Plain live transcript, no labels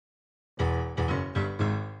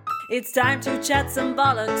It's time to chat some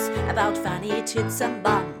bollocks about fanny tits and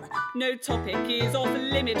bum. No topic is off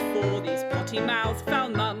limit for these potty-mouthed foul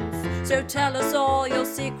mums. So tell us all your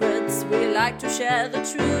secrets, we like to share the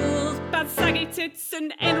truth. Bad saggy tits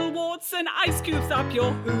and anal warts and ice cubes up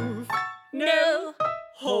your hoof. No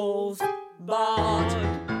holes barred.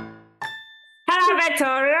 Hello,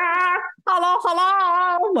 Victoria. Hello,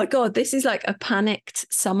 hello. Oh my God, this is like a panicked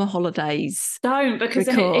summer holidays. Don't, because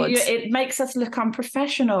then it makes us look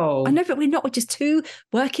unprofessional. I know, but we're not. We're just two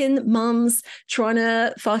working mums trying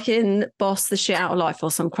to fucking boss the shit out of life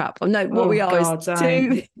or some crap. Oh, no, what we are is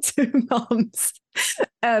two mums.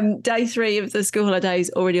 Day 3 of the school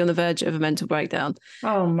holidays, already on the verge of a mental breakdown.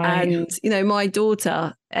 Oh, man. And, you know, my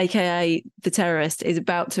daughter, aka the terrorist, is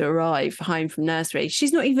about to arrive home from nursery.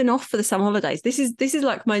 She's not even off for the summer holidays. This is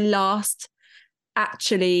like my last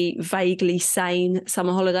actually vaguely sane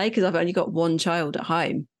summer holiday because I've only got one child at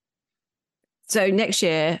home. So next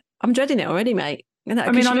year, I'm dreading it already, mate.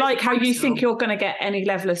 I mean, I like how you think you're going to get any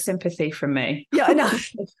level of sympathy from me. Yeah, I know.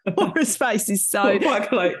 Laura's face is so like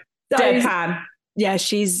deadpan. Yeah,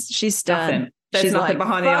 she's stern. Nothing. There's she's nothing like,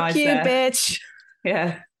 behind the eyes fuck you, there. bitch.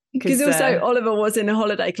 Yeah. Because also Oliver was in a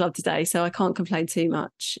holiday club today, so I can't complain too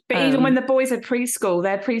much. But even when the boys had preschool,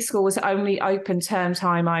 their preschool was only open term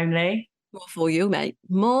time only. More for you, mate.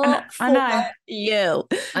 More for you.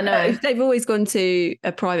 I know. They've always gone to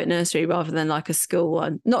a private nursery rather than like a school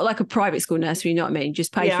one. Not like a private school nursery, you know what I mean?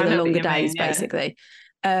 Just pay for the longer days, basically.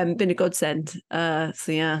 Been a godsend. So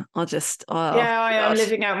yeah, I am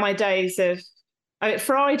living out my days of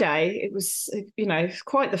Friday. It was,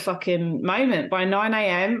 quite the fucking moment. By 9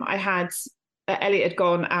 a.m, I had Elliot had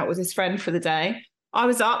gone out with his friend for the day. I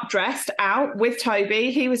was up, dressed, out with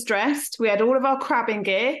Toby. He was dressed. We had all of our crabbing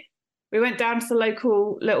gear. We went down to the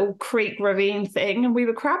local little creek ravine thing and we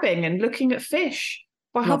were crabbing and looking at fish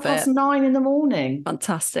by 9:30 in the morning.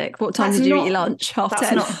 Fantastic. What time did you eat your lunch?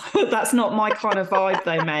 10:30? That's not my kind of vibe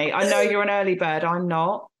though, mate. I know you're an early bird. I'm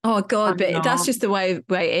not. Oh God, that's just the way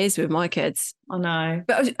it is with my kids. I know.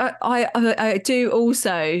 But I do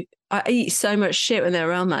also, I eat so much shit when they're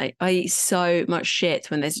around, mate. I eat so much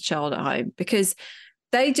shit when there's a child at home because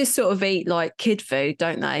they just sort of eat like kid food,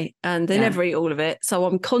 don't they? And they never eat all of it. So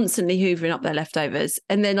I'm constantly hoovering up their leftovers.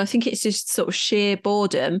 And then I think it's just sort of sheer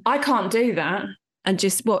boredom. I can't do that. And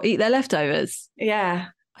just eat their leftovers? Yeah.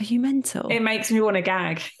 Are you mental? It makes me want to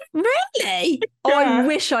gag. Really? Yeah. I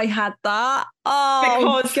wish I had that.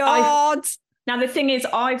 Oh, because God. Now, the thing is,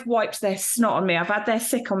 I've wiped their snot on me. I've had their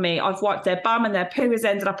sick on me. I've wiped their bum and their poo has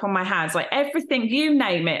ended up on my hands. Like everything, you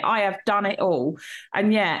name it, I have done it all.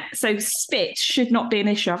 And so spit should not be an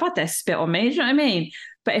issue. I've had their spit on me. Do you know what I mean?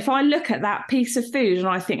 But if I look at that piece of food and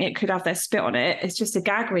I think it could have their spit on it, it's just a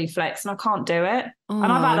gag reflex and I can't do it. Oh.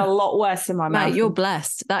 And I've had a lot worse in my mouth. Mate, you're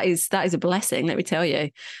blessed. That is a blessing, let me tell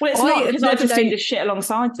you. Well, it's not because I just eat the shit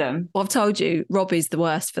alongside them. Well, I've told you, Rob is the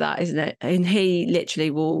worst for that, isn't it? And he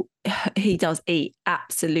literally he does eat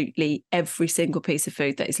absolutely every single piece of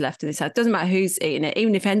food that is left in his head. Doesn't matter who's eating it.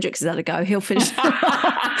 Even if Hendrix has had a go, he'll finish.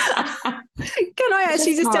 Can I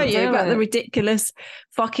actually just tell you about the ridiculous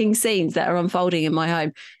fucking scenes that are unfolding in my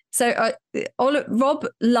home? So Rob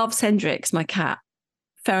loves Hendrix, my cat.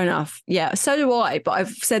 Fair enough. Yeah, so do I. But I've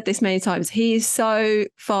said this many times. He is so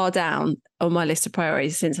far down on my list of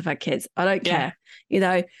priorities since I've had kids. I don't care.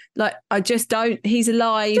 Like I just don't. He's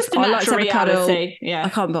alive. I like to have a cuddle. Yeah. I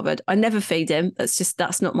can't be bothered. I never feed him.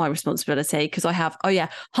 That's not my responsibility because I have,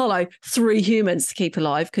 3 humans to keep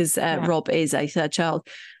alive because Rob is a third child.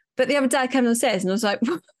 But the other day I came downstairs and I was like,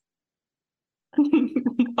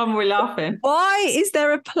 I'm really laughing. Why is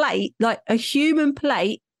there a plate, like a human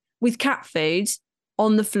plate with cat food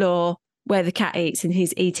on the floor where the cat eats in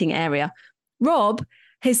his eating area? Rob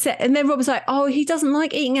has said, and then Rob was like, oh, he doesn't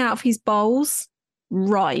like eating out of his bowls.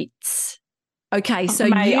 Right. Okay, so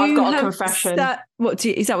mate, I've got a confession.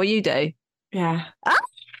 Is that what you do? Yeah.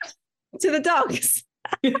 To the dogs.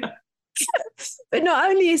 Yeah. But not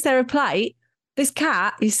only is there a plate, this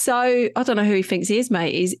cat is so, I don't know who he thinks he is,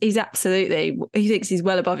 mate. He's absolutely, he thinks he's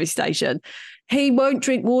well above his station. He won't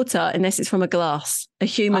drink water unless it's from a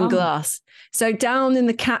human glass. So down in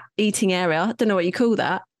the cat eating area, I don't know what you call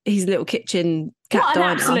that, his little kitchen cat what diner.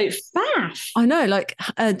 An absolute faff. I know, like,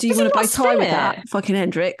 do you want to bow tie with that? Fucking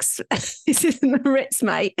Hendrix. This isn't the Ritz,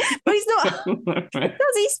 mate. But he's not,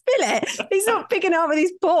 does he spill it? He's not picking it up with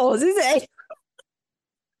his paws, is he?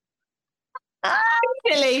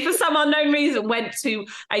 Silly, for some unknown reason, went to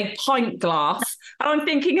a pint glass, and I'm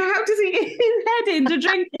thinking, how does he get his head into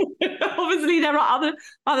drinking? Obviously, there are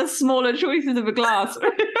other smaller choices of a glass.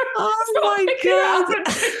 Oh my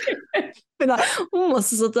God. Be like, oh,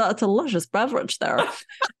 this is a delicious beverage there.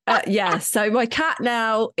 Yeah, so my cat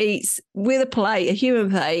now eats with a human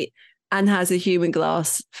plate, and has a human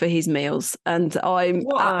glass for his meals. And I'm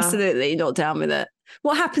absolutely not down with it.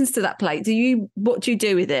 What happens to that plate? What do you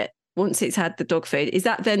do with it once it's had the dog food? Is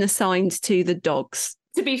that then assigned to the dogs?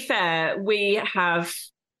 To be fair, we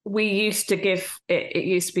used to give it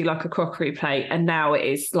used to be like a crockery plate, and now it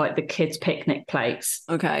is like the kids' picnic plates.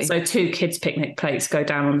 Okay. So 2 kids' picnic plates go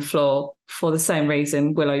down on the floor for the same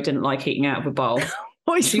reason Willow didn't like eating out of a bowl.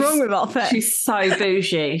 What's wrong with Arthur? She's so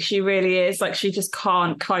bougie. She really is. Like, she just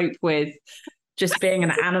can't cope with just being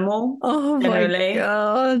an animal. Oh my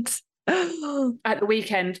God. At the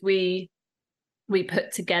weekend, we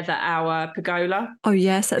put together our pergola. Oh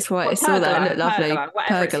yes, that's right. I saw that. It looked lovely.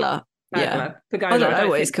 Pergola. Yeah. Pergola. I don't know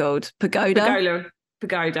what it's called. Pagoda.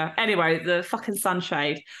 Pagoda. Anyway, the fucking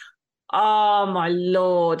sunshade. Oh my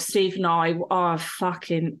Lord. Steve and I are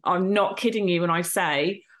I'm not kidding you when I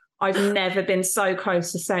say I've never been so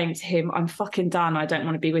close to saying to him, I'm fucking done. I don't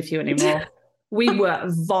want to be with you anymore. We were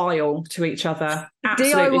vile to each other.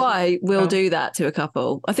 Absolutely. DIY will do that to a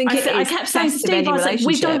couple. I think I kept saying to Steve, I was like,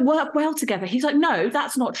 we don't work well together. He's like, no,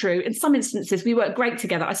 that's not true. In some instances, we work great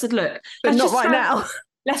together. I said, look, but not right now.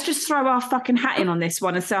 Let's just throw our fucking hat in on this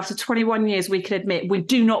one and say after 21 years, we can admit we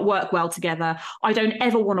do not work well together. I don't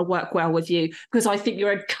ever want to work well with you because I think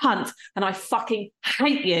you're a cunt and I fucking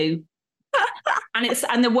hate you.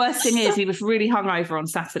 And the worst thing is he was really hungover on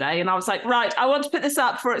Saturday, and I was like, right, I want to put this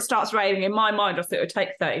up before it starts raining. In my mind, I thought it would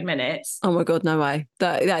take 30 minutes. Oh my God, no way.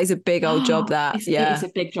 That is a big old job, that. It is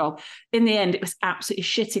a big job. In the end, it was absolutely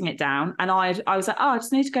shitting it down. And I was like, I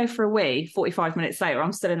just need to go for a wee. 45 minutes later,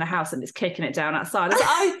 I'm still in the house and it's kicking it down outside. I was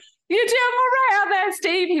like, you're doing all right out there,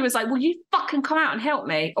 Steve. He was like, will you fucking come out and help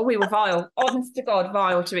me? Oh, we were vile. Honest to God,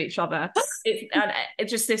 vile to each other. It's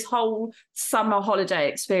just this whole summer holiday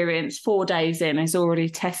experience, 4 days in, is already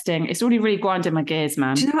testing. It's already really grinding my gears,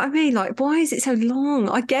 man. Do you know what I mean? Like, why is it so long?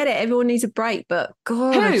 I get it. Everyone needs a break, but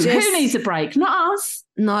God. Who needs a break? Not us.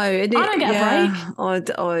 No. I don't get a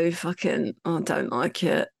break. I don't like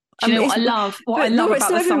it. Do you know what I love? What I love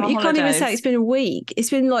about the summer holidays. You can't even say it's been a week.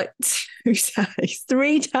 It's been like 2 days,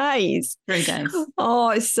 3 days. 3 days.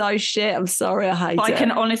 Oh, it's so shit. I'm sorry. I hate it. I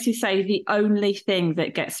can honestly say the only thing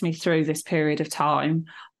that gets me through this period of time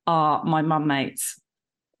are my mum mates.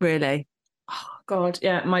 Really? Oh, God.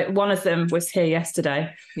 Yeah. One of them was here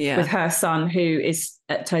yesterday with her son, who is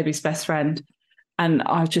Toby's best friend. And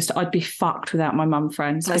I'd be fucked without my mum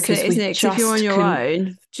friends. That's it, isn't it? Because if you're on your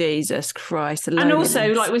own, Jesus Christ. And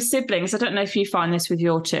also, like with siblings, I don't know if you find this with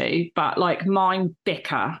your two, but like mine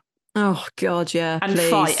bicker. Oh, God, yeah. And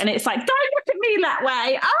please. Fight. And it's like, don't look at me that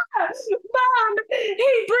way. Oh, Mum,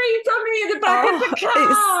 he breathed on me in the back of the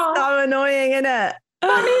car. It's so annoying, isn't it?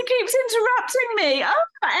 Mum, he keeps interrupting me. Oh,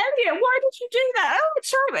 Elliot, why did you do that? Oh,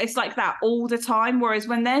 sorry. It's like that all the time. Whereas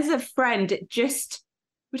when there's a friend,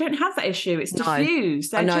 we don't have that issue. It's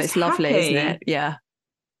diffused. I know, it's lovely, isn't it? Yeah.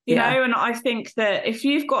 You know, and I think that if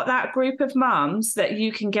you've got that group of mums that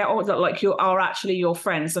you can get on, that like are actually your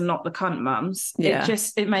friends and not the cunt mums,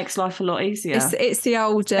 it makes life a lot easier. It's the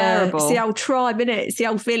old tribe, isn't it? It's the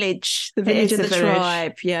old village, the village of the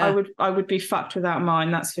tribe. Yeah, I would be fucked without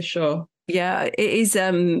mine. That's for sure. Yeah, it is.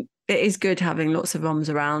 It is good having lots of mums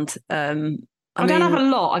around. I don't have a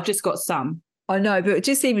lot. I've just got some. I know, but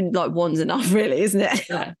just even like one's enough, really, isn't it?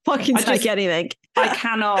 Yeah. I can take anything. I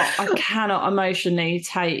cannot emotionally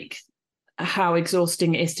take how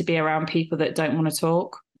exhausting it is to be around people that don't want to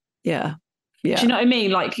talk. Yeah. Yeah. Do you know what I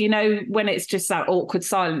mean? Like, you know, when it's just that awkward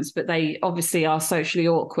silence, but they obviously are socially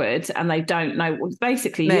awkward and they don't know.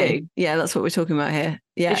 Basically, you. Yeah, that's what we're talking about here.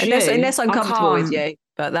 Yeah, unless I'm comfortable with you.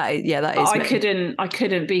 But that is I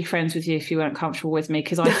couldn't be friends with you if you weren't comfortable with me,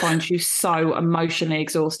 because I find you so emotionally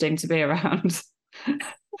exhausting to be around.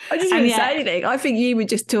 I just didn't say anything. I think you would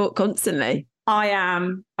just talk constantly. I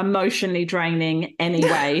am emotionally draining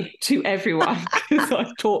anyway to everyone because I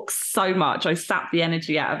talk so much. I sap the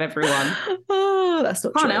energy out of everyone. Oh, that's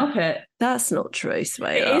not true. Can't help it. That's not true,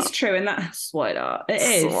 sweetheart. It is true, and that's sweetheart. It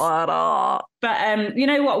is. Sweetheart. But you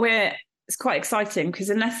know what? It's quite exciting because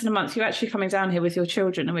in less than a month you're actually coming down here with your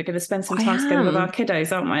children, and we're going to spend some time together with our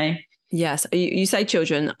kiddos, aren't we? Yes. You say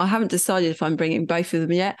children. I haven't decided if I'm bringing both of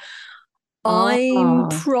them yet. I'm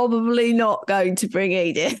probably not going to bring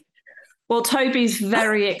Edith. Well, Toby's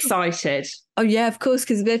very excited. Oh, yeah, of course,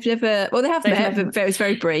 because they have met, but it was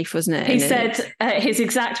very brief, wasn't it? He said his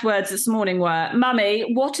exact words this morning were,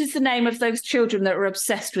 Mummy, what is the name of those children that are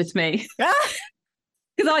obsessed with me?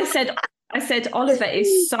 Because I said, Oliver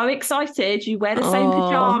is so excited. You wear the same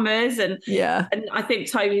pajamas. And I think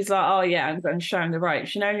Toby's like, oh, yeah, I'm going to show him the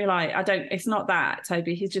ropes. You know, and you're like, it's not that,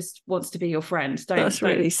 Toby. He just wants to be your friend. That's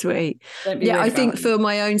really sweet. I think for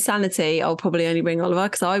my own sanity, I'll probably only bring Oliver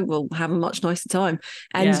because I will have a much nicer time.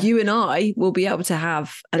 And you and I will be able to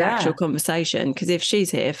have an actual conversation, because if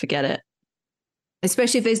she's here, forget it.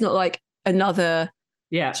 Especially if there's not like another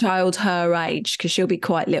child her age, because she'll be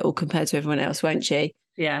quite little compared to everyone else, won't she?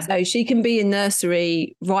 Yeah. So she can be in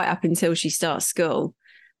nursery right up until she starts school.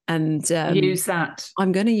 And use that.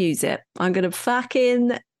 I'm going to use it. I'm going to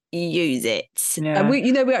fucking use it. Yeah. And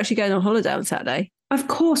we're actually going on holiday on Saturday. Of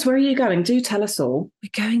course. Where are you going? Do tell us all.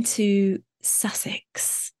 We're going to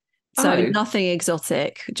Sussex. So nothing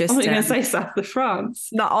exotic. Just I was going to say south of France.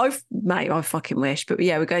 No, I fucking wish. But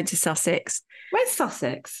yeah, we're going to Sussex. Where's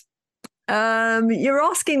Sussex? You're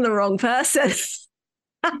asking the wrong person.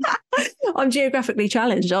 I'm geographically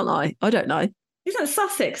challenged, aren't I? I don't know. Isn't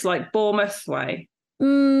Sussex like Bournemouth way? I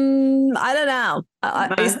don't know.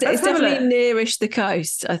 It's definitely nearish the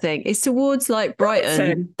coast, I think. It's towards like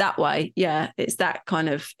Brighton, that way. Yeah, it's that kind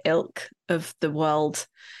of ilk of the world.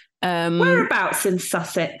 Whereabouts in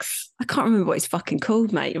Sussex? I can't remember what it's fucking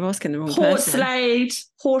called, mate. You're asking the wrong person. Portslade,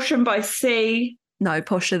 Horsham by Sea. No,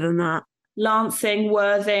 posher than that. Lancing,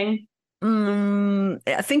 Worthing.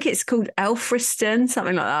 I think it's called Elphiston,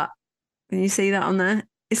 something like that. Can you see that on there?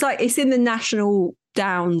 It's in the National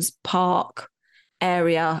Downs Park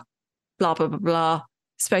area, blah, blah, blah, blah.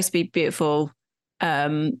 It's supposed to be beautiful.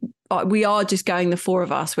 We are just going the four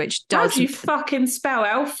of us, which does... How do you fucking spell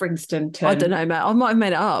Elphiston? I don't know, mate. I might have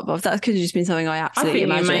made it up. That could have just been something I absolutely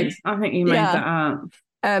imagined. I think you made that up.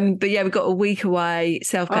 But yeah, we've got a week away,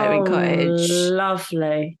 self-catering cottage.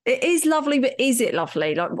 Lovely. It is lovely, but is it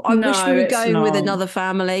lovely? Like, I wish we were going with another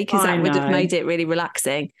family, because that would have made it really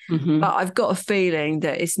relaxing. Mm-hmm. But I've got a feeling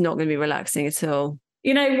that it's not going to be relaxing at all.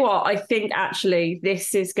 You know what? I think actually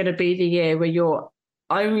this is going to be the year where you're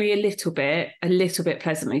only a little bit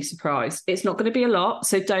pleasantly surprised. It's not going to be a lot,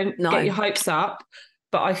 so don't get your hopes up.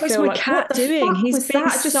 But I feel like, cat what the doing? Fuck He's been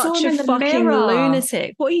such a fucking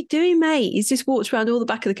lunatic. What are you doing, mate? He's just walked around all the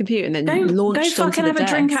back of the computer and then launched go onto fucking the have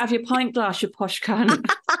desk. a drink out of your pint glass, you posh cunt.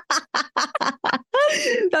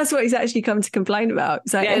 That's what he's actually come to complain about.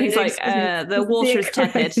 So yeah, he's like, the water is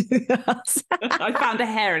tepid. I found a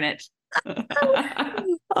hair in it.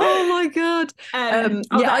 Oh my god.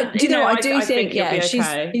 I do think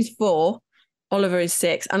she's 4. Oliver is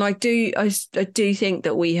 6, and I do think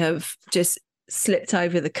that we have just slipped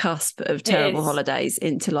over the cusp of terrible holidays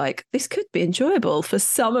into like, this could be enjoyable for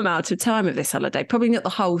some amount of time of this holiday. Probably not the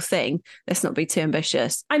whole thing. Let's not be too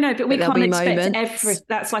ambitious. I know, but we can't expect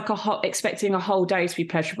that's like expecting a whole day to be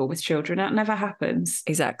pleasurable with children. That never happens.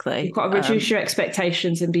 Exactly. You've got to reduce your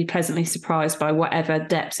expectations and be pleasantly surprised by whatever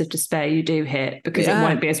depths of despair you do hit, because it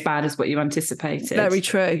won't be as bad as what you anticipated. Very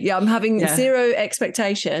true. Yeah, I'm having zero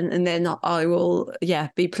expectation, and then I will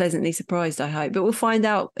be pleasantly surprised, I hope. But we'll find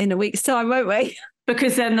out in a week's time, won't we?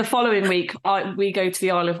 Because then the following week we go to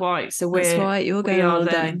the Isle of Wight. So that's right, you're going on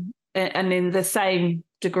holiday. And in the same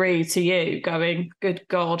degree to you, going, good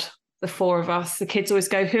God, the 4 of us. The kids always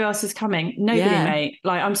go, who else is coming? Nobody, mate.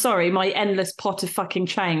 Like, I'm sorry, my endless pot of fucking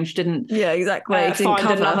change didn't. Yeah, exactly. It didn't find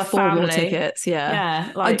cover another 4 family. more tickets.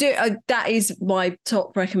 Yeah. Like, that is my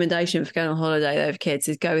top recommendation for going on holiday though, with kids,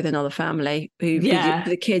 is go with another family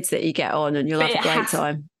the kids that you get on, and you'll have a great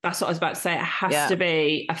time. That's what I was about to say. It has to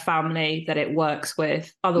be a family that it works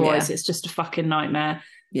with. Otherwise, it's just a fucking nightmare.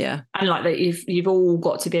 Yeah. And like that, you've all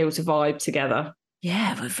got to be able to vibe together.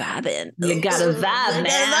 Yeah, we're vibing. You gotta vibe,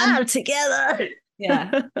 man. Vibe together.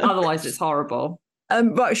 Yeah. Otherwise, it's horrible.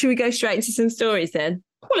 Right, should we go straight into some stories then?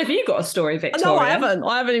 Well, have you got a story, Victoria? No, I haven't.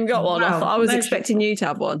 I haven't even got one. Wow. I was expecting you to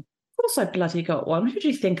have one. Of course I bloody got one. Who do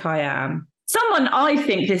you think I am? I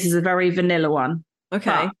think this is a very vanilla one.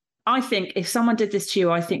 Okay. But I think if someone did this to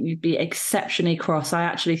you, I think you'd be exceptionally cross. I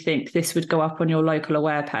actually think this would go up on your local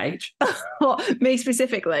aware page. What, me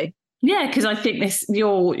specifically? Yeah, because I think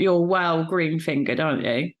you're well green-fingered, aren't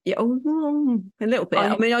you? Yeah, a little bit.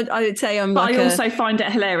 I mean, I would say I'm like I also find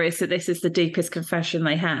it hilarious that this is the deepest confession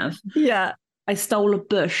they have. Yeah. I stole a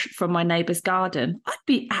bush from my neighbour's garden. I'd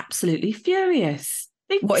be absolutely furious.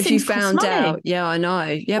 What if you found out? Yeah, I know.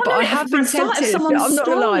 Yeah, but I have been tempted. I'm not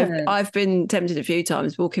alive. I've been tempted a few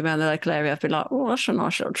times walking around the local area. I've been like, oh, that's a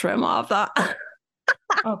nice little trim. I have that.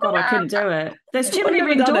 Oh God, I couldn't do it. There's too many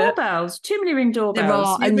ring doorbells. Too many ring doorbells. There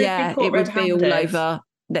are, and it would be all over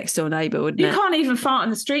next door neighbour, wouldn't You it? can't even fart in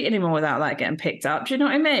the street anymore without that getting picked up. Do you know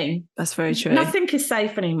what I mean? That's very true. Nothing is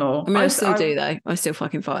safe anymore. I mean, I still do though. I still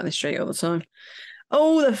fucking fart in the street all the time.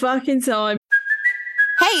 All the fucking time.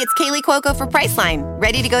 Hey, it's Kaylee Cuoco for Priceline.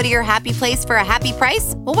 Ready to go to your happy place for a happy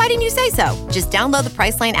price? Well, why didn't you say so? Just download the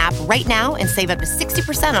Priceline app right now and save up to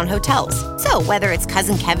 60% on hotels. So whether it's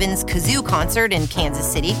Cousin Kevin's Kazoo Concert in Kansas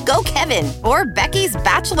City, go Kevin, or Becky's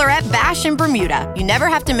Bachelorette Bash in Bermuda, you never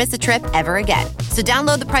have to miss a trip ever again. So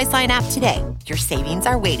download the Priceline app today. Your savings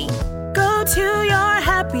are waiting. Go to your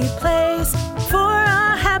happy place for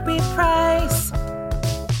a happy price.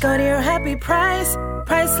 Go to your happy price,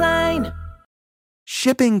 Priceline.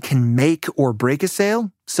 Shipping can make or break a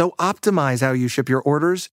sale, so optimize how you ship your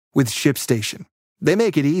orders with ShipStation. They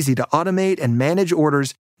make it easy to automate and manage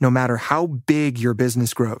orders no matter how big your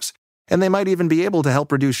business grows. And they might even be able to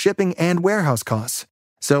help reduce shipping and warehouse costs.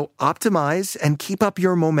 So optimize and keep up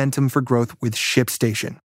your momentum for growth with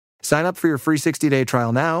ShipStation. Sign up for your free 60-day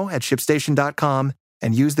trial now at ShipStation.com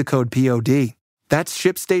and use the code POD. That's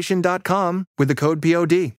ShipStation.com with the code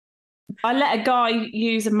POD. I let a guy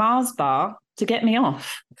use a Mars bar to get me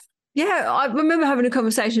off. Yeah, I remember having a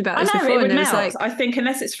conversation about this I know, before. it would And it was melt. like, I think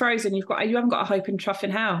unless it's frozen, you haven't got a hope in truff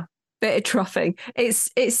in hell. bit of truffing. It's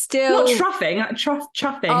still Not truffing,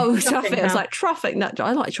 chuffing. Oh, truffing. I was now. like truffing. That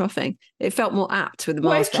I like truffing. It felt more apt with the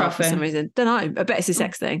What Mars is bar for some truffing? reason. Don't know. I bet it's a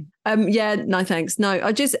sex thing. Yeah, no thanks. No,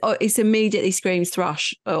 it's immediately screams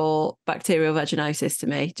thrush or bacterial vaginosis to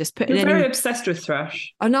me. Just putting You're in. very obsessed with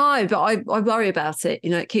thrush. I know, but I worry about it. You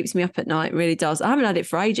know, it keeps me up at night. It really does. I haven't had it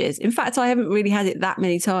for ages. In fact, I haven't really had it that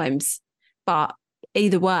many times. But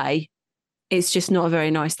either way, it's just not a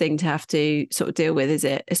very nice thing to have to sort of deal with, is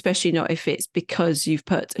it? Especially not if it's because you've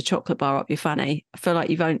put a chocolate bar up your fanny. I feel like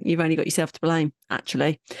you've only got yourself to blame,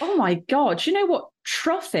 actually. Oh my God. Do you know what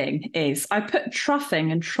troughing is? I put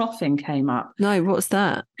truffing and troughing came up. No, what's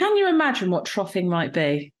that? Can you imagine what troughing might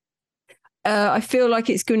be? I feel like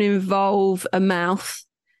it's going to involve a mouth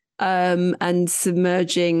and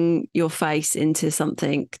submerging your face into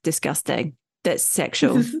something disgusting that's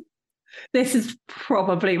sexual. This is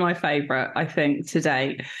probably my favourite, I think,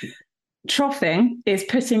 today. Troughing is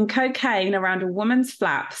putting cocaine around a woman's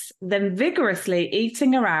flaps, then vigorously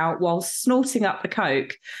eating her out while snorting up the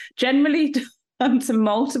coke, generally done to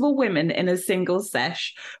multiple women in a single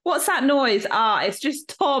sesh. What's that noise? It's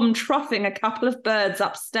just Tom troughing a couple of birds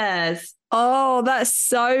upstairs. Oh, that's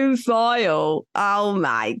so vile. Oh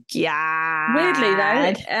my God. Weirdly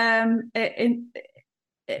though,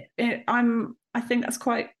 I think that's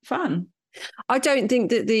quite fun. I don't think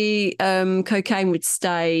that the cocaine would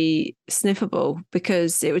stay sniffable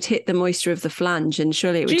because it would hit the moisture of the flange and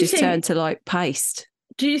surely it would just turn to like paste.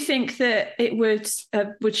 Do you think that it would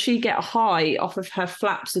she get a high off of her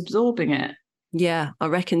flaps absorbing it? Yeah, I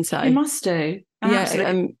reckon so. You must do.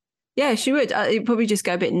 Yeah, she would. It'd probably just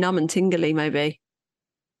go a bit numb and tingly maybe.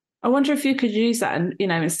 I wonder if you could use that and,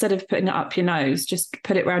 instead of putting it up your nose, just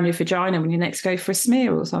put it around your vagina when you next go for a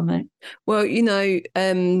smear or something. Well,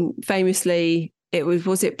 famously,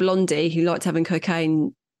 was it Blondie who liked having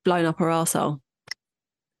cocaine blown up her arsehole?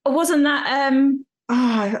 Wasn't that I mean,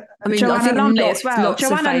 Joanna I think Lumley as well? lots of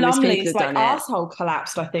Joanna famous Lumley's people have done it. arsehole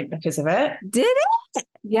collapsed, I think, because of it. Did it?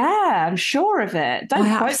 Yeah, I'm sure of it. Don't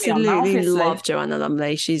I quote me on that, absolutely obviously. love Joanna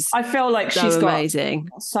Lumley. I feel like so she's amazing.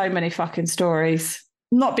 got so many fucking stories.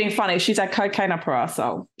 Not being funny, she's had cocaine up her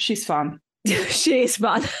arsehole. She's fun. She is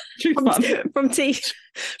fun. She's fun. From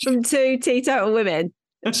two teetotal women.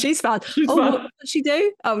 She's fun. She's fun. What does she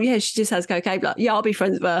do? Oh, yeah, she just has cocaine blood. Yeah, I'll be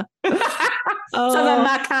friends with her. So they're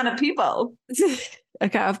that kind of people.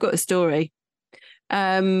 Okay, I've got a story.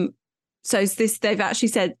 So they've actually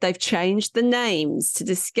said they've changed the names to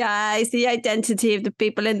disguise the identity of the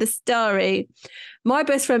people in the story. My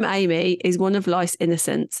best friend Amy is one of life's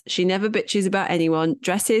innocents. She never bitches about anyone,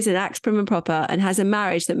 dresses and acts prim and proper, and has a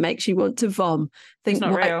marriage that makes you want to vom. Think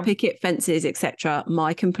white real. picket fences, etc.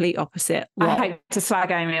 My complete opposite. I hate to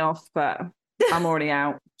slag Amy off, but I'm already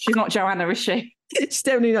out. She's not Joanna, is she? She's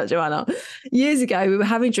definitely not Joanna. Years ago, we were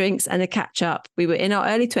having drinks and a catch up. We were in our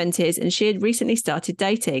early 20s and she had recently started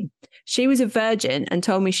dating. She was a virgin and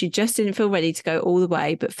told me she just didn't feel ready to go all the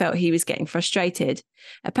way, but felt he was getting frustrated.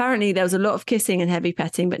 Apparently, there was a lot of kissing and heavy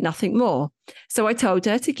petting, but nothing more. So I told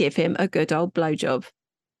her to give him a good old blowjob.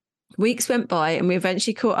 Weeks went by and we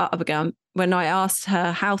eventually caught up again when I asked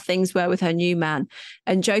her how things were with her new man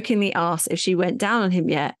and jokingly asked if she went down on him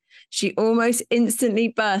yet. She almost instantly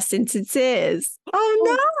burst into tears.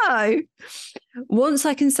 Oh no. Once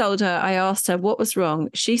I consoled her, I asked her what was wrong.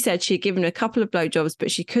 She said she had given a couple of blowjobs, but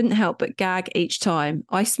she couldn't help but gag each time.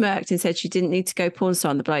 I smirked and said she didn't need to go porn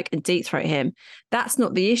star on the bloke and deep throat him. That's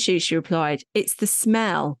not the issue, she replied. It's the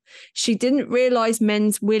smell. She didn't realise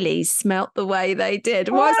men's willies smelt the way they did.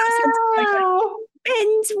 Why is that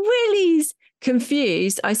men's willies?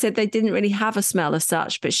 Confused, I said they didn't really have a smell as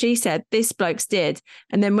such, but she said this bloke's did,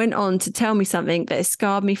 and then went on to tell me something that has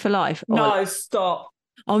scarred me for life. No, stop.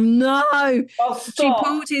 Oh no. Oh, She stop.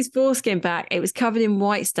 pulled his foreskin back. It was covered in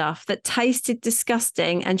white stuff that tasted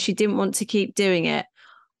disgusting, and she didn't want to keep doing it.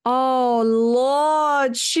 Oh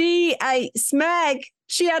Lord, she ate smeg.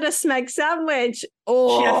 She had a smeg sandwich.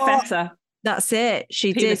 Oh, She had feta. That's it.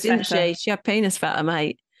 She Penis did, didn't feta. she? She had penis feta,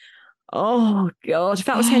 mate. Oh God! If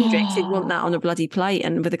that was Hendrix, he'd want that on a bloody plate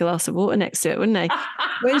and with a glass of water next to it, wouldn't he?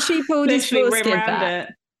 When she pulled his Literally rim foreskin round back,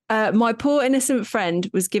 it. my poor innocent friend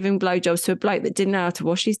was giving blowjobs to a bloke that didn't know how to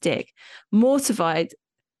wash his dick. Mortified.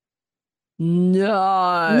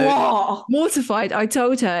 No. What? Mortified, I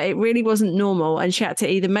told her it really wasn't normal and she had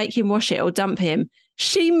to either make him wash it or dump him.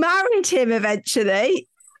 She married him eventually.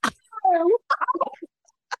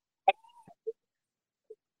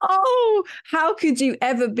 Oh, how could you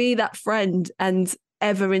ever be that friend and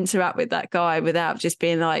ever interact with that guy without just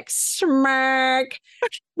being like, smack,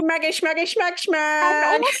 smaggy, smaggy, smack, And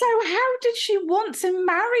smack. also, how did she want to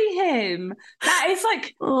marry him? That is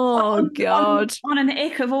like, Oh, God. On an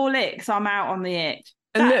ick of all icks, I'm out on the ick.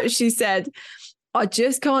 And look, she said, I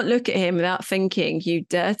just can't look at him without thinking, you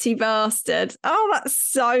dirty bastard. Oh, that's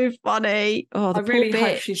so funny. Oh, the I really poor hope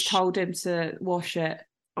bitch. she's told him to wash it.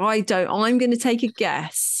 I'm going to take a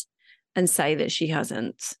guess and say that she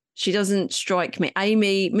hasn't. She doesn't strike me.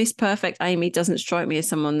 Miss Perfect Amy doesn't strike me as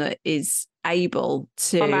someone that is able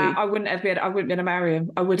to, I'm out. I wouldn't be able to marry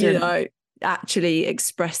him. I wouldn't. Actually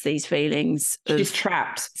express these feelings She's of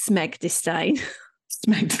trapped. smeg disdain.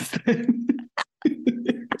 Smeg disdain.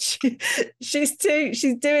 She's too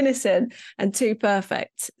innocent and too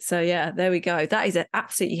perfect. So yeah, there we go. That is an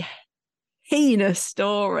absolutely heinous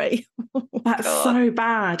story. That's so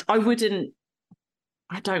bad. I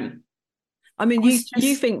don't. I mean,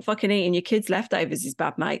 you think fucking eating your kids' leftovers is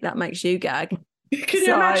bad, mate. That makes you gag. Can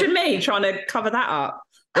you imagine me trying to cover that up?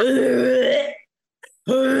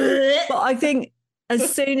 But I think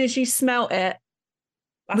as soon as you smelt it,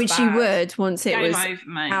 which you would once it was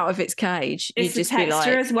out of its cage, you'd just be like,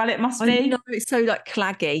 as well. It must I be. know, it's so like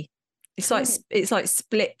claggy. It's like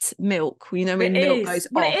split milk. You know when milk goes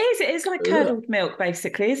Well, off. it is like curdled milk,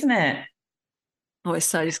 basically, isn't it? Oh, it's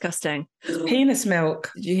so disgusting. It's penis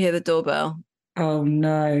milk. Did you hear the doorbell? Oh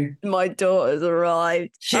no! My daughter's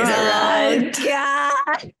arrived. She's arrived.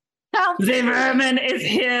 God. The vermin is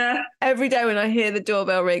here. Every day when I hear the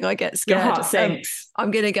doorbell ring, I get scared. Your heart sinks.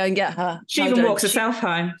 I'm gonna go and get her. She even walks herself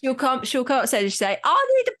home. She'll come upstairs and she'll say, I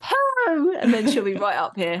need a poo. And then she'll be right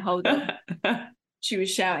up here. Hold on. She was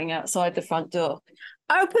shouting outside the front door.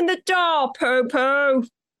 Open the door, poo poo.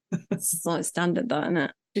 It's like standard, that, isn't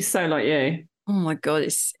it? She's so like you. Oh my God,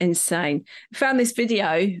 it's insane. I found this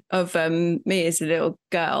video of me as a little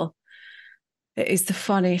girl. It is the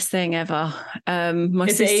funniest thing ever. My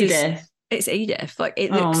sister's Edith? It's Edith. Like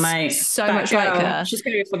it looks so that much girl, like her. She's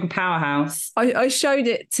going to be a fucking powerhouse. I showed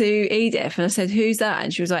it to Edith and I said, who's that?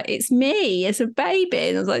 And she was like, it's me as a baby.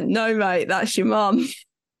 And I was like, no, mate, that's your mum.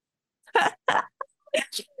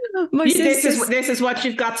 This is what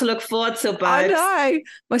you've got to look forward to, bud. I know.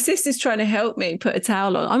 My sister's trying to help me put a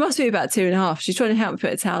towel on. I must be about 2.5. She's trying to help me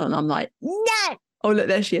put a towel on. I'm like, no. Oh, look,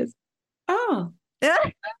 there she is. Oh. Yeah.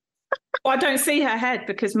 Well, I don't see her head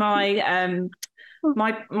because my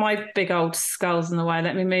big old skull's in the way.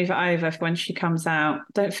 Let me move it over for when she comes out.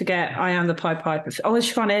 Don't forget, I am the Pied Piper. Oh,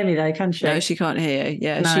 she can't hear me though, can she? No, she can't hear you.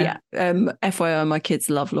 Yeah, No. She. FYI, my kids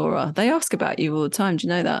love Laura. They ask about you all the time. Do you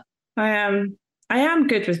know that? I am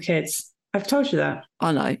good with kids. I've told you that.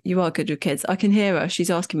 I know you are good with kids. I can hear her. She's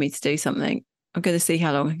asking me to do something. I'm going to see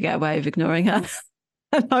how long I can get away with ignoring her.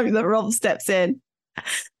 I hope that Rob steps in.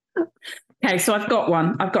 Okay, so I've got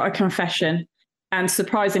one. I've got a confession. And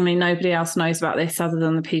surprisingly, nobody else knows about this other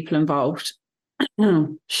than the people involved.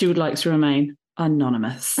 She would like to remain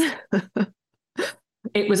anonymous.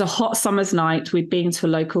 It was a hot summer's night. We'd been to a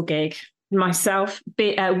local gig.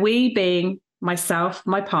 We being myself,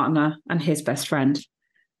 my partner, and his best friend.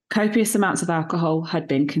 Copious amounts of alcohol had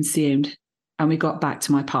been consumed, and we got back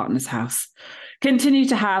to my partner's house. Continued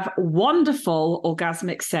to have wonderful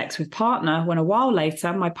orgasmic sex with partner when a while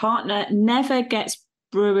later, my partner never gets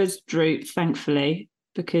brewer's droop, thankfully,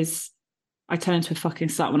 because I turn into a fucking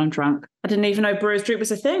slut when I'm drunk. I didn't even know Brewers Droop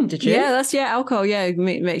was a thing, did you? Yeah, alcohol. Yeah,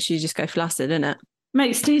 makes you just go flaccid, isn't it?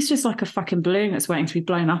 Mate, Steve's just like a fucking balloon that's waiting to be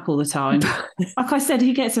blown up all the time. Like I said,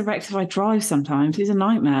 he gets erect if I drive sometimes. He's a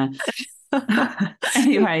nightmare.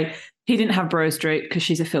 Anyway, he didn't have Brewers Droop because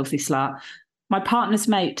she's a filthy slut. My partner's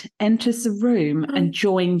mate enters the room and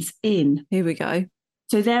joins in. Here we go.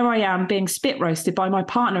 So there I am being spit roasted by my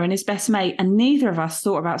partner and his best mate, and neither of us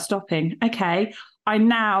thought about stopping. Okay, I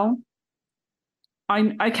know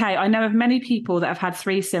of many people that have had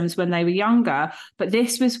threesomes when they were younger, but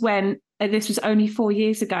this was only 4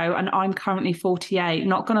 years ago, and I'm currently 48.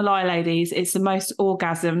 Not going to lie, ladies, it's the most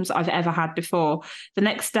orgasms I've ever had before. The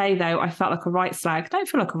next day, though, I felt like a right slag. Don't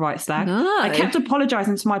feel like a right slag. No. I kept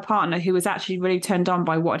apologising to my partner, who was actually really turned on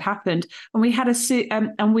by what had happened, and we had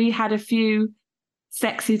a few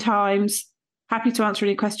sexy times. Happy to answer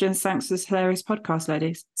any questions. Thanks for this hilarious podcast,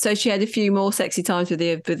 ladies. So she had a few more sexy times with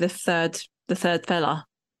the third fella.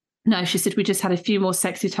 No, she said we just had a few more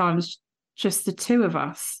sexy times, just the two of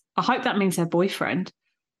us. I hope that means her boyfriend.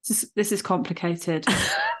 This is complicated.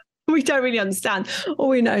 We don't really understand. All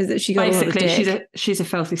we know is that she got basically she's a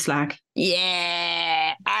filthy slag.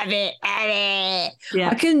 Yeah, have it. Yeah,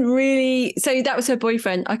 I couldn't really. So that was her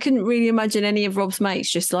boyfriend. I couldn't really imagine any of Rob's mates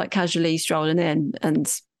just like casually strolling in and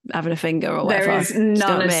having a finger or whatever. There is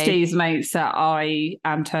none of Steve's mates that I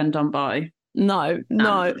am turned on by. No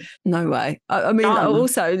way. I mean,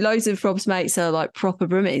 also loads of Rob's mates are like proper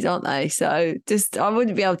brummies, aren't they? So just I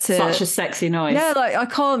wouldn't be able to. Such a sexy noise. Yeah, like I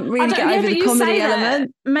can't really get over the comedy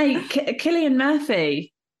element. Mate, Cillian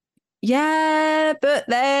Murphy. Yeah, but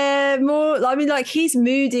they're more. I mean, like he's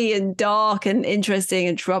moody and dark and interesting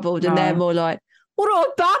and troubled, and they're more like, "What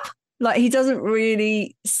up, bub?" Like he doesn't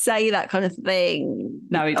really say that kind of thing.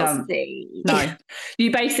 No, he doesn't. No,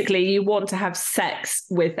 you want to have sex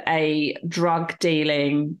with a drug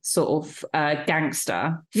dealing sort of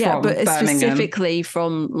gangster. Yeah, from but Birmingham. Specifically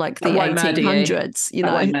from like the 1800s, you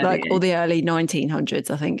know, like or the early 1900s,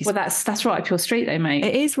 I think. Well, that's right up your street, though, mate.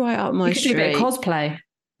 It is right up my street. You could do a bit of cosplay.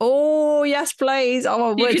 Oh yes, please. Oh,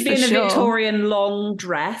 I would. You could be in a sure. Victorian long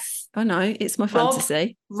dress. I know, it's my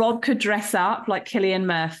fantasy. Rob could dress up like Cillian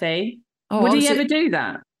Murphy. Oh, would he ever do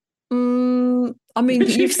that? I mean,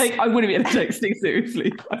 I wouldn't be able to take things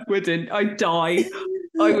seriously. I wouldn't. I'd die.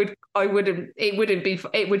 I wouldn't. It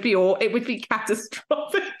would be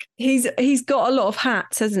catastrophic. He's got a lot of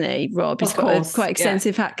hats, hasn't he, Rob? He's got a quite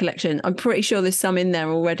extensive hat collection. I'm pretty sure there's some in there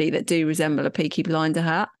already that do resemble a Peaky Blinder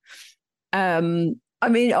hat. I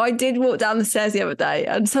mean, I did walk down the stairs the other day,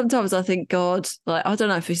 and sometimes I think, God, like I don't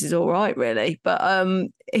know if this is all right, really. But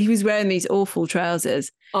he was wearing these awful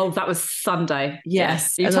trousers. Oh, that was Sunday.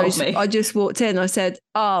 Yes, you told me. I just walked in. I said,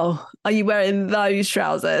 "Oh, are you wearing those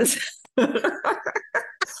trousers?" What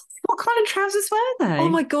kind of trousers were they? Oh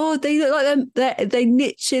my God, they look like them. They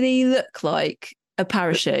literally look like a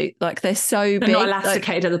parachute. Like they're so big. They're not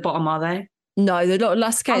elasticated at the bottom, are they? No, they're not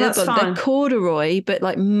elasticated. They're corduroy, but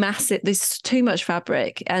like massive. There's too much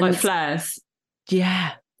fabric and like flares.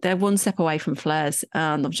 Yeah, they're one step away from flares,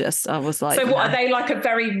 and I was like, so what are they, like a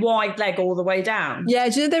very wide leg all the way down? Yeah,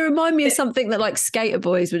 do you know, they remind me of something that like skater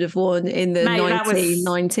boys would have worn in the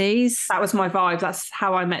 1990s. That was my vibe. That's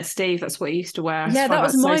how I met Steve. That's what he used to wear. Yeah, that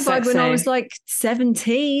was my vibe when I was like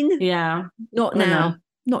 17. Yeah, not now.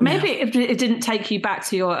 Maybe it didn't take you back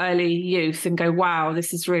to your early youth and go, wow,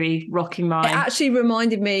 this is really rocking my... It actually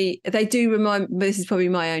reminded me, this is probably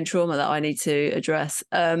my own trauma that I need to address,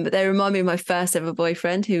 but they remind me of my first ever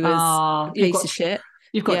boyfriend who was a piece of shit.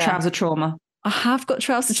 You've got trouser trauma. I have got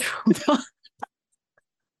trouser trauma.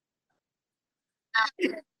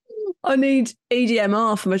 I need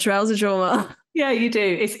EDMR for my trouser trauma. Yeah, you do.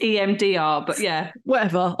 It's EMDR, but yeah.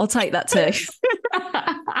 Whatever, I'll take that too.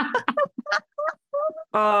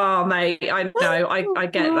 Oh, mate, I know. I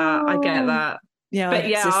get that. Yeah, but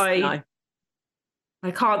yeah,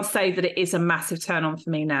 I can't say that it is a massive turn on for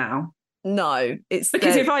me now. No, it's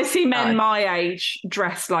because if I see men my age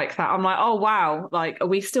dressed like that, I'm like, oh wow, like, are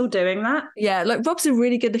we still doing that? Yeah, like Rob's a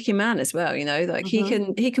really good looking man as well. You know, like he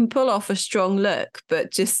can pull off a strong look,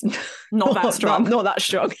 but just not that strong. Not that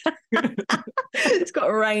strong. It's got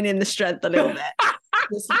to rein in the strength a little bit.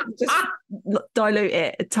 Just dilute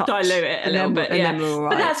it a touch. Dilute it a little bit, yeah.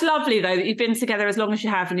 But that's lovely, though, that you've been together as long as you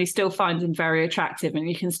have and you still find him very attractive and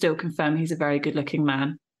you can still confirm he's a very good-looking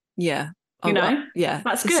man. Yeah. You know? Yeah.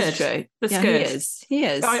 That's good. True. That's good. He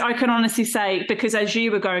is. I can honestly say, because as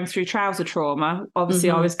you were going through trouser trauma, obviously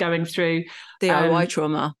I was going through... DIY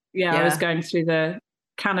trauma. Yeah, I was going through the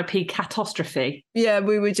canopy catastrophe. Yeah,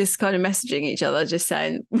 we were just kind of messaging each other, just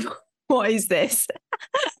saying, what is this?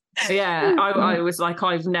 Yeah, I was like,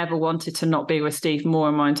 I've never wanted to not be with Steve more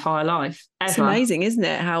in my entire life. Ever. It's amazing, isn't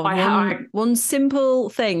it? How one simple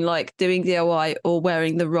thing like doing DIY or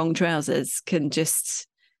wearing the wrong trousers can just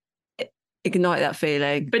ignite that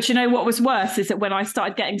feeling. But you know what was worse is that when I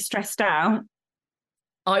started getting stressed out,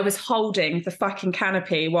 I was holding the fucking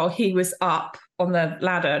canopy while he was up on the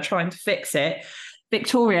ladder trying to fix it.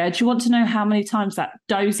 Victoria, do you want to know how many times that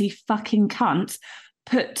dozy fucking cunt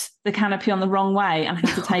put the canopy on the wrong way and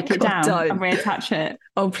had to take it down and reattach it?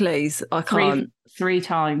 Oh, please. I can't. Three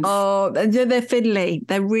times. Oh, they're fiddly.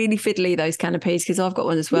 They're really fiddly, those canopies, because I've got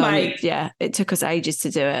one as well. Mate. It took us ages to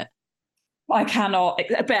do it. I cannot.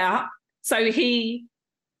 So he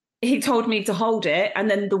told me to hold it, and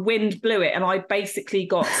then the wind blew it, and I basically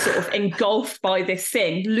got sort of engulfed by this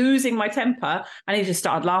thing, losing my temper, and he just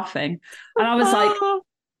started laughing. And I was like,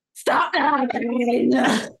 stop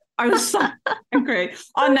that. I was so angry.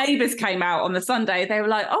 Our neighbours came out on the Sunday. They were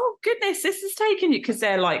like, oh, goodness, this has taken you, because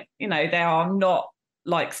they're like, you know, they are not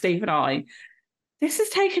like Steve and I. This has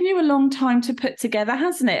taken you a long time to put together,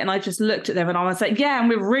 hasn't it? And I just looked at them and I was like, yeah, and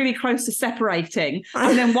we're really close to separating.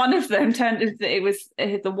 And then one of them it was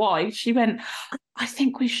the wife. She went, I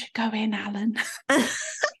think we should go in, Alan.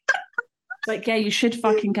 Like, yeah, you should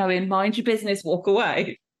fucking go in. Mind your business, walk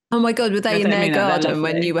away. Oh my God, were they in their garden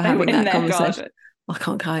when you were having that conversation? Garden. I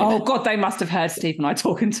can't cope. Oh God, they must have heard Steve and I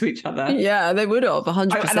talking to each other. Yeah, they would have,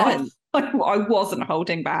 100%. I wasn't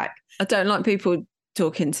holding back. I don't like people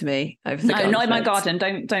talking to me over the garden. Not in my garden.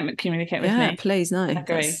 Don't communicate with me. Yeah, please, no.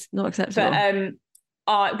 That's not acceptable.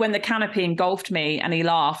 But when the canopy engulfed me and he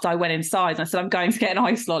laughed, I went inside and I said, I'm going to get an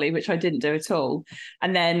ice lolly, which I didn't do at all.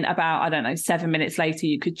 And then about, I don't know, 7 minutes later,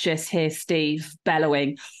 you could just hear Steve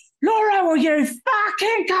bellowing, Laura, will you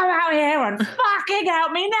fucking come out here and fucking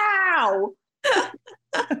help me now?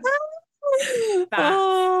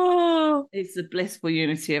 That is the blissful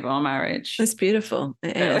unity of our marriage. It's beautiful.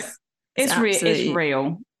 It is. It's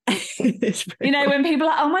real. You know, when people are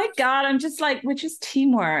like, oh my God, I'm just like, we're just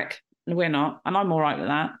teamwork. And we're not. And I'm all right with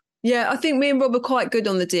that. Yeah, I think me and Rob are quite good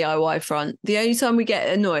on the DIY front. The only time we get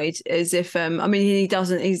annoyed is if, I'm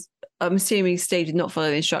assuming Steve did not follow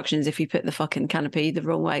the instructions if he put the fucking canopy the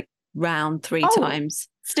wrong way round 3 times.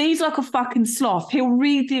 Steve's like a fucking sloth. He'll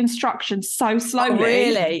read the instructions so slowly. Oh,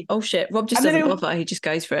 really? Oh, shit. Rob just doesn't bother. He just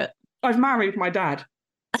goes for it. I've married my dad.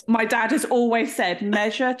 My dad has always said,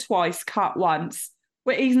 measure twice, cut once.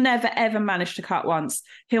 Well, he's never, ever managed to cut once.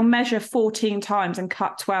 He'll measure 14 times and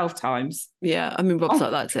cut 12 times. Yeah, I mean, Rob's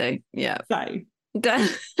like that too. Yeah. Same.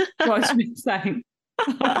 Drives me insane.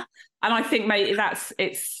 And I think, mate,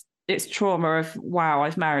 it's trauma of, wow,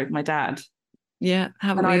 I've married my dad. Yeah,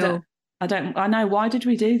 haven't we all? I know. Why did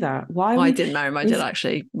we do that? I didn't marry my dad,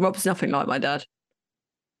 actually. Rob's nothing like my dad.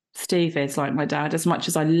 Steve is like my dad, as much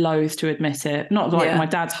as I loathe to admit it. Not like my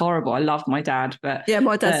dad's horrible. I love my dad, but yeah,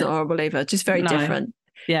 my dad's not horrible either. Just very different.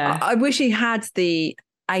 Yeah, I wish he had the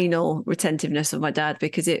anal retentiveness of my dad,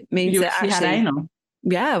 because it means that actually had anal.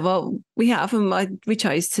 Yeah, well, we have, and we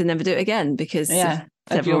chose to never do it again because of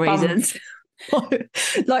several reasons.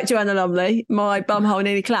 Like Joanna Lumley, my bumhole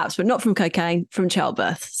nearly collapsed, but not from cocaine, from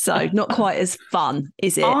childbirth. So not quite as fun,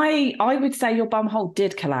 is it? I would say your bumhole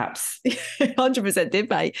did collapse. 100%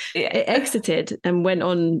 did, mate. Yeah. It exited and went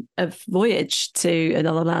on a voyage to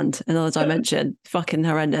another land, another dimension. Fucking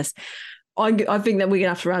horrendous. I think that we're going to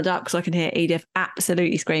have to round up because I can hear Edith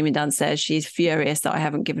absolutely screaming downstairs. She's furious that I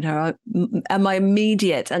haven't given her my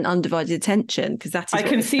immediate and undivided attention, because that is I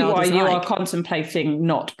can see why you are contemplating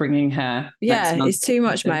not bringing her. Yeah, it's too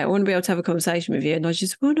much, mate. I want to be able to have a conversation with you, and I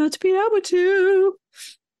just want her to be able to.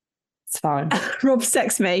 It's fine. Rob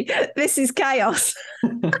texts me, this is chaos.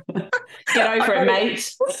 Get over it,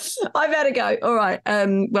 mate. I better go. All right.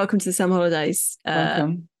 Welcome to the summer holidays.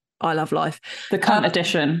 Welcome. I love life. The cunt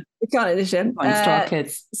edition. The cunt edition. Thanks to our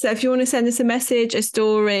kids. So if you want to send us a message, a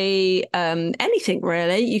story, anything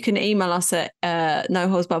really, you can email us at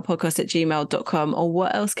noholesbarredpodcast@gmail.com. Or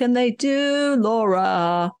what else can they do,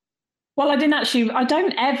 Laura? Well, I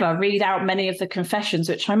don't ever read out many of the confessions,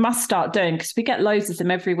 which I must start doing because we get loads of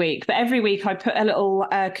them every week. But every week I put a little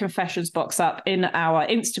confessions box up in our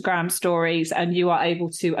Instagram stories, and you are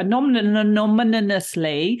able to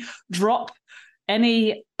anonymously drop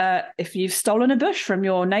any if you've stolen a bush from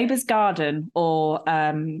your neighbour's garden, or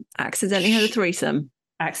accidentally had a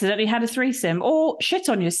threesome, or shit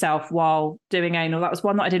on yourself while doing anal. That was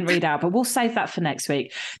one that I didn't read out, but we'll save that for next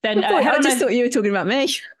week. Then I just thought you were talking about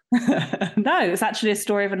me. No, it's actually a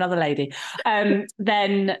story of another lady.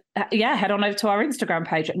 Then head on over to our Instagram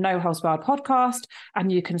page at No Holds Barred Podcast,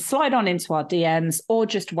 and you can slide on into our DMs, or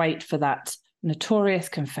just wait for that notorious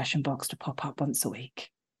confession box to pop up once a week.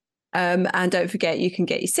 And don't forget, you can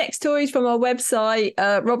get your sex toys from our website.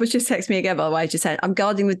 Robert's just texted me again, by the way, just saying, I'm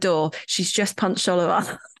guarding the door. She's just punched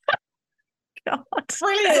Oliver. God.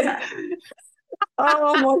 Brilliant.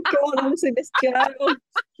 Oh my God, honestly, this girl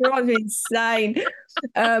drives me insane.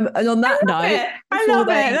 And on that note, I love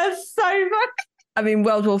it. That's so much. I mean,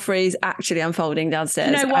 World War III is actually unfolding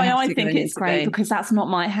downstairs. You know why I think it's great? Because that's not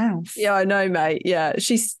my house. Yeah, I know, mate. Yeah,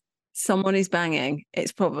 she's someone who's banging.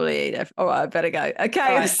 It's probably Edith. All right, I better go. Okay,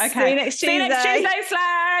 right, see you next Tuesday. See you next Tuesday,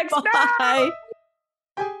 slags. Bye. No!